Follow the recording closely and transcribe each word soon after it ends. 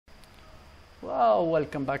Oh,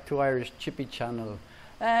 welcome back to Irish Chippy channel.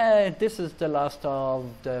 This is the last of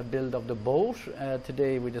the build of the boat.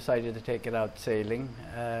 Today we decided to take it out sailing.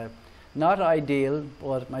 Not ideal,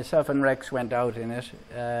 but myself and Rex went out in it.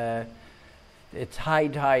 It's high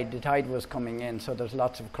tide, the tide was coming in, so there's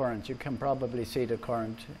lots of current. You can probably see the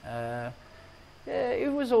current.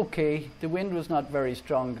 It was okay. The wind was not very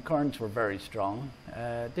strong, the currents were very strong.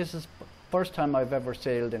 This is the first time I've ever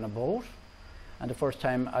sailed in a boat, and the first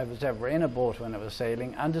time I was ever in a boat when I was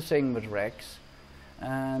sailing, and the same with Rex.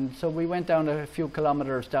 And so we went down a few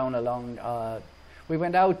kilometers down along, we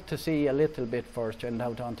went out to see a little bit first and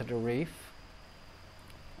out onto the reef.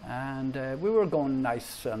 And we were going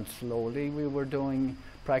nice and slowly. We were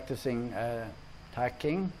practicing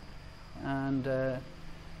tacking, and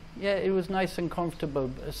yeah, it was nice and comfortable.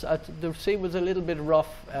 The sea was a little bit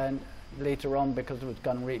rough and later on because it was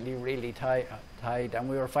gone really tight, and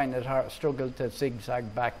we were finding it hard, struggle to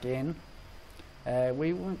zigzag back in.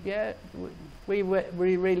 We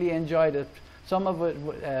really enjoyed it. Some of it,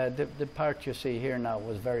 the part you see here now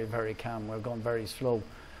was very calm. We were going very slow,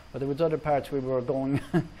 but there was other parts we were going.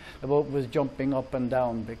 The boat was jumping up and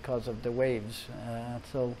down because of the waves.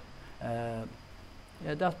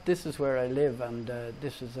 Yeah, this is where I live, and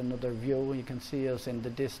this is another view. You can see us in the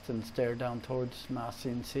distance there down towards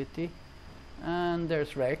Masin City. And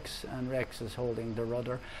there's Rex, and Rex is holding the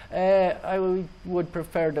rudder. I would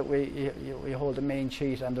prefer that we hold the main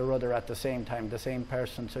sheet and the rudder at the same time, the same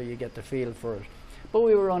person, so you get the feel for it. But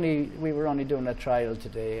we were only doing a trial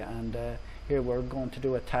today, and here we're going to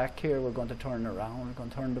do a tack. Here we're going to turn around. We're going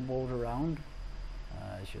to turn the boat around,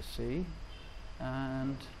 as you see,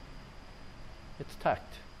 and it's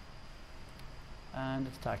tacked. And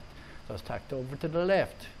it's tacked. So it's tacked over to the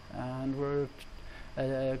left, and we're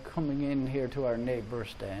coming in here to our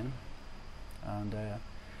neighbours then. And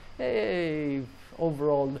hey,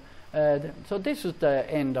 overall, so this is the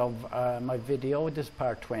end of my video. This is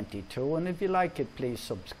part 22, and if you like it, please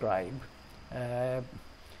subscribe. So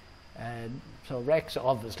Rex,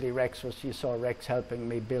 obviously you saw Rex helping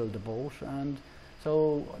me build the boat, and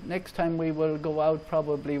so next time we will go out,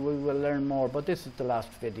 probably we will learn more, but this is the last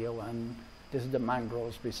video, and this is the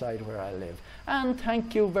mangroves beside where I live. And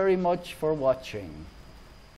thank you very much for watching.